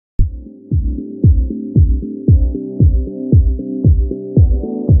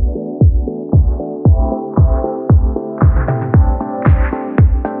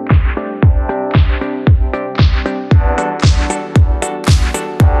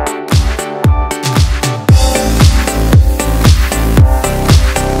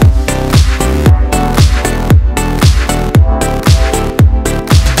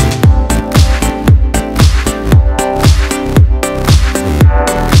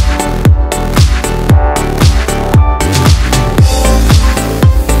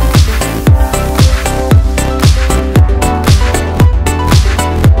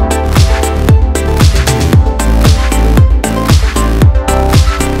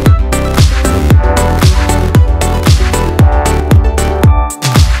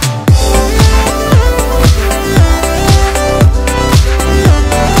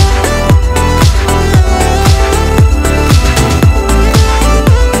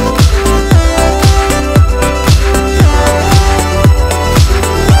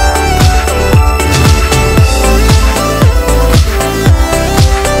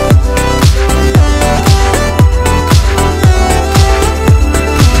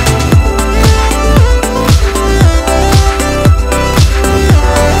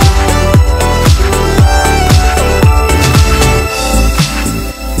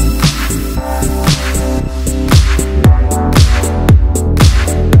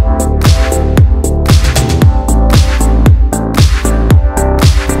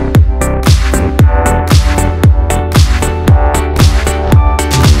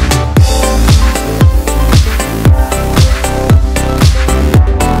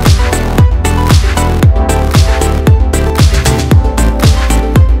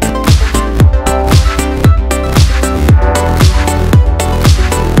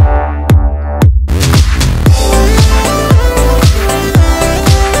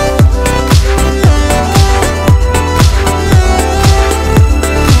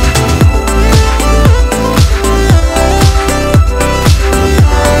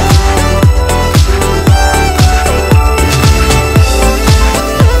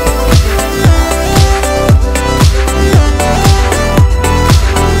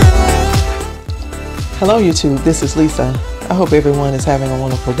Hello YouTube, this is Lisa. I hope everyone is having a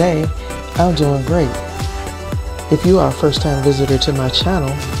wonderful day. I'm doing great. If you are a first-time visitor to my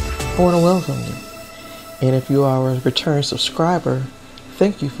channel, I want to welcome you. And if you are a return subscriber,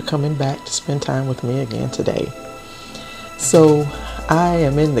 thank you for coming back to spend time with me again today. So I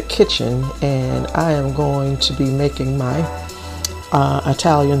am in the kitchen and I am going to be making my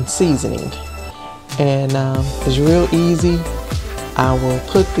Italian seasoning. And it's real easy. I will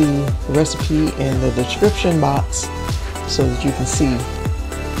put the recipe in the description box so that you can see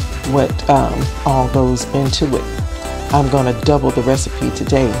what all goes into it. I'm going to double the recipe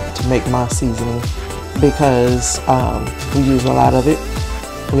today to make my seasoning because we use a lot of it.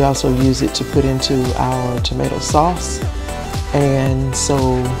 We also use it to put into our tomato sauce, and so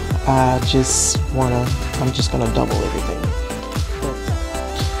I'm just going to double everything.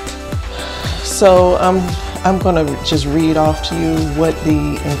 So I'm going to just read off to you what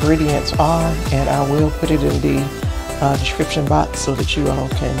the ingredients are, and I will put it in the description box so that you all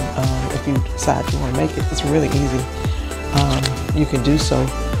can, if you decide you want to make it, it's really easy. You can do so.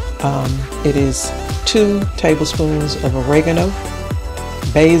 It is 2 tablespoons of oregano,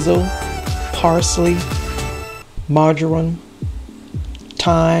 basil, parsley, marjoram,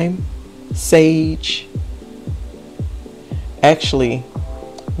 thyme, sage, actually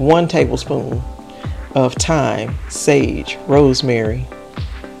 1 tablespoon of thyme, sage, rosemary,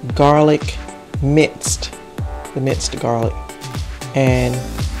 garlic minced, the minced garlic, and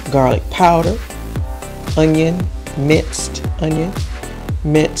garlic powder, onion, minced onion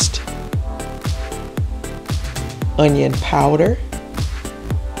powder,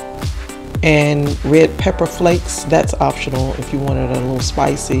 and red pepper flakes. That's optional. If you want it a little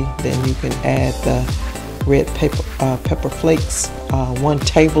spicy, then you can add the red pepper flakes.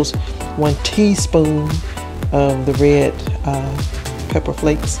 1 teaspoon of the red pepper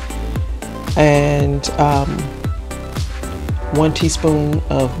flakes, and 1 teaspoon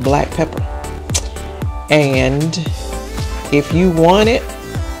of black pepper. And if you want it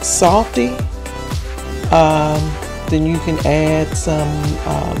salty, then you can add some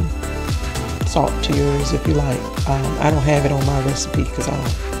salt to yours if you like. I don't have it on my recipe because I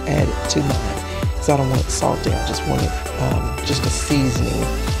don't add it to mine because I don't want it salty. I just want it just a seasoning,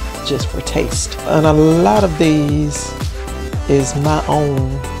 just for taste. And a lot of these is my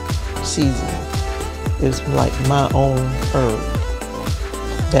own seasoning. It's like my own herb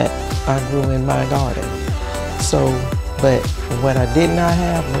that I grew in my garden. So, but what I did not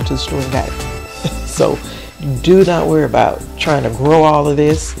have, I went to the store and got it. So do not worry about trying to grow all of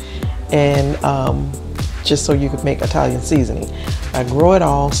this and just so you could make Italian seasoning. I grow it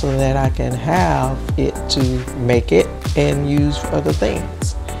all so that I can have it to make it and use for other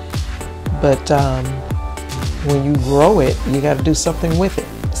things. But when you grow it, you got to do something with it.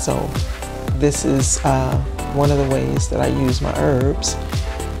 So this is one of the ways that I use my herbs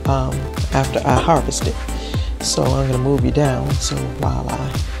after I harvest it. So I'm going to move you down so while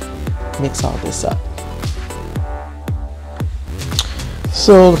I mix all this up.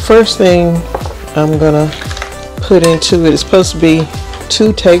 So the first thing I'm going to put into it is supposed to be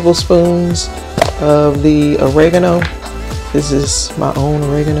 2 tablespoons of the oregano. This is my own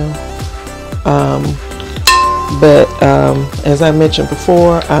oregano. But as I mentioned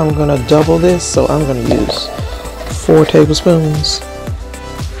before, I'm going to double this, so I'm going to use 4 tablespoons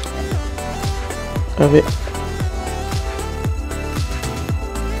of it.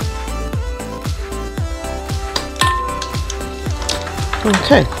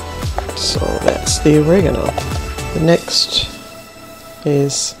 Okay, so that's the oregano. The next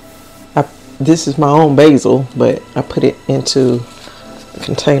is, this is my own basil, but I put it into a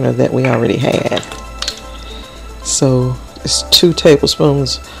container that we already had. So it's 2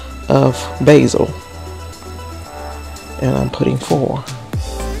 tablespoons of basil, and I'm putting 4.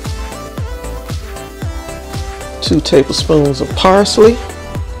 2 tablespoons of parsley.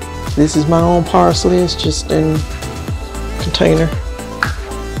 This is my own parsley. It's just in a container.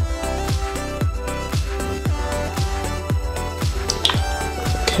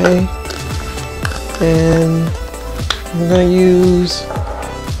 Okay, and I'm going to use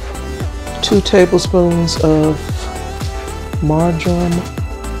 2 tablespoons of marjoram.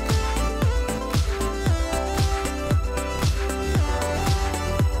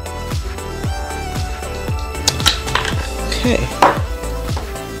 Okay.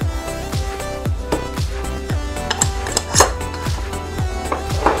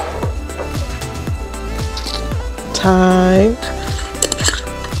 Thyme.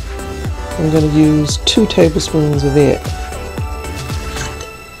 I'm going to use 2 tablespoons of it.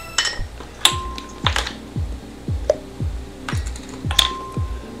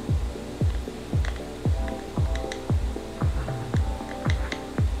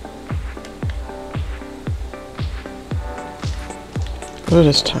 Oh,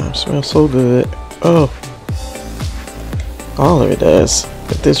 this thyme smells so good. Oh, all of it does,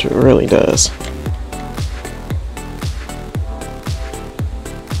 but this really does.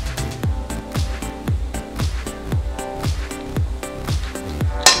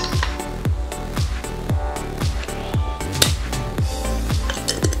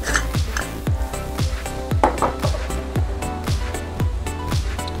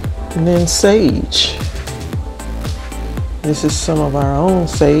 And then sage. This is some of our own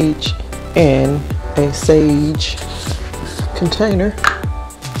sage in a sage container.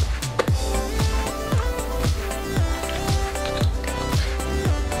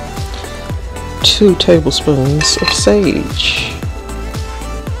 Two tablespoons of sage.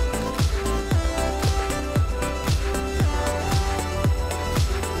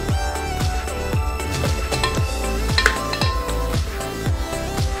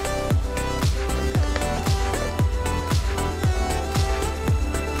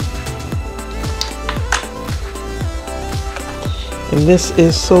 And this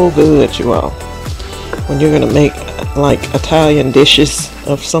is so good, you all. When you're gonna make like Italian dishes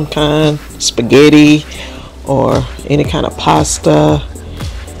of some kind, spaghetti or any kind of pasta,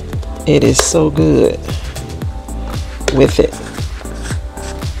 it is so good with it.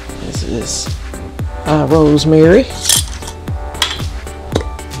 This is rosemary.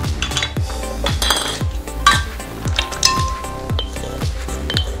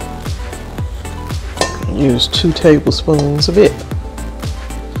 Use 2 tablespoons of it.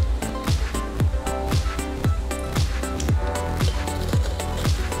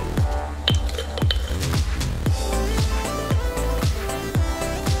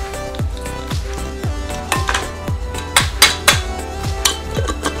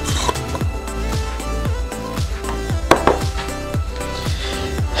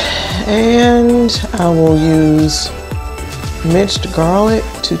 And I will use minced garlic,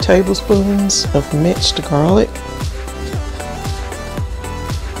 2 tablespoons of minced garlic.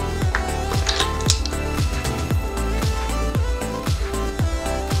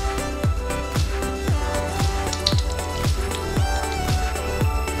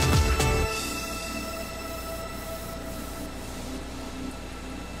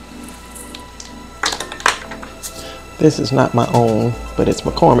 This is not my own, but it's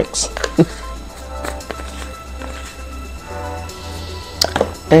McCormick's.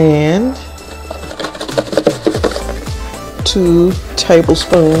 And 2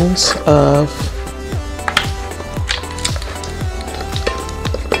 tablespoons of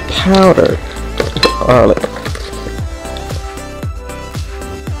powdered garlic.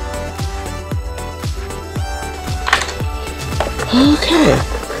 Okay.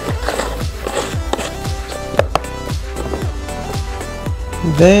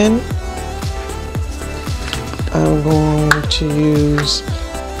 Then I'm going to use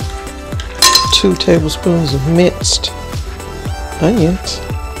 2 tablespoons of minced onions.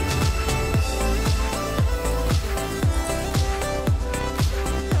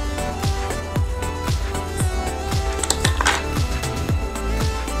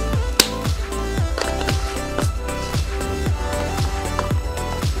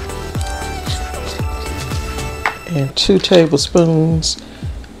 And 2 tablespoons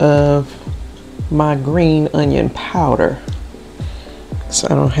of my green onion powder. So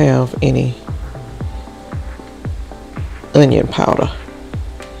I don't have any onion powder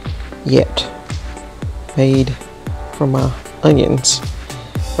yet made from my onions,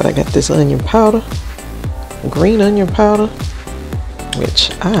 but I got this onion powder, green onion powder,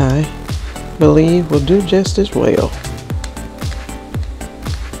 which I believe will do just as well.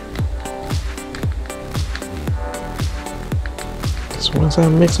 So once I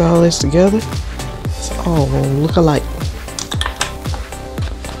mix all this together, it's all gonna look alike.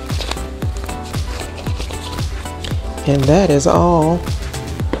 And that is all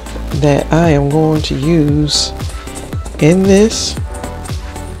that I am going to use in this.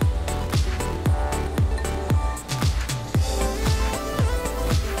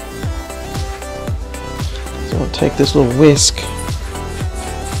 So I'll take this little whisk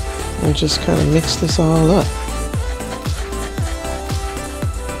and just kind of mix this all up.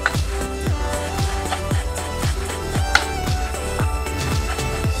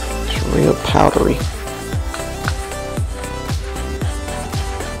 It's real powdery.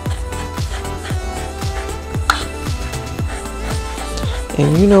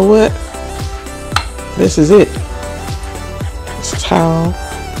 And you know what? This is it. This is how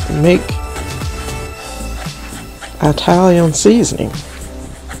you make Italian seasoning.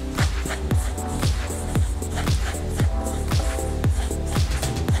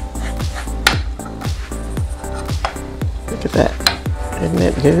 Look at that. Isn't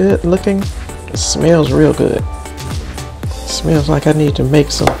it good looking? It smells real good. It smells like I need to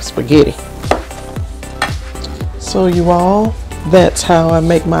make some spaghetti. So you all, that's how I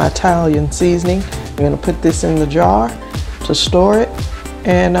make my Italian seasoning. I'm gonna put this in the jar to store it,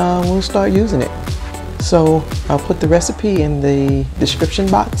 and we'll start using it. So I'll put the recipe in the description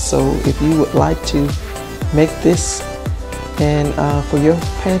box. So if you would like to make this and for your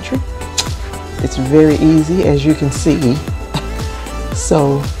pantry, it's very easy, as you can see.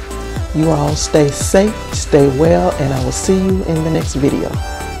 So you all stay safe, stay well, and I will see you in the next video.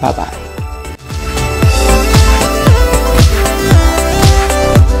 Bye bye.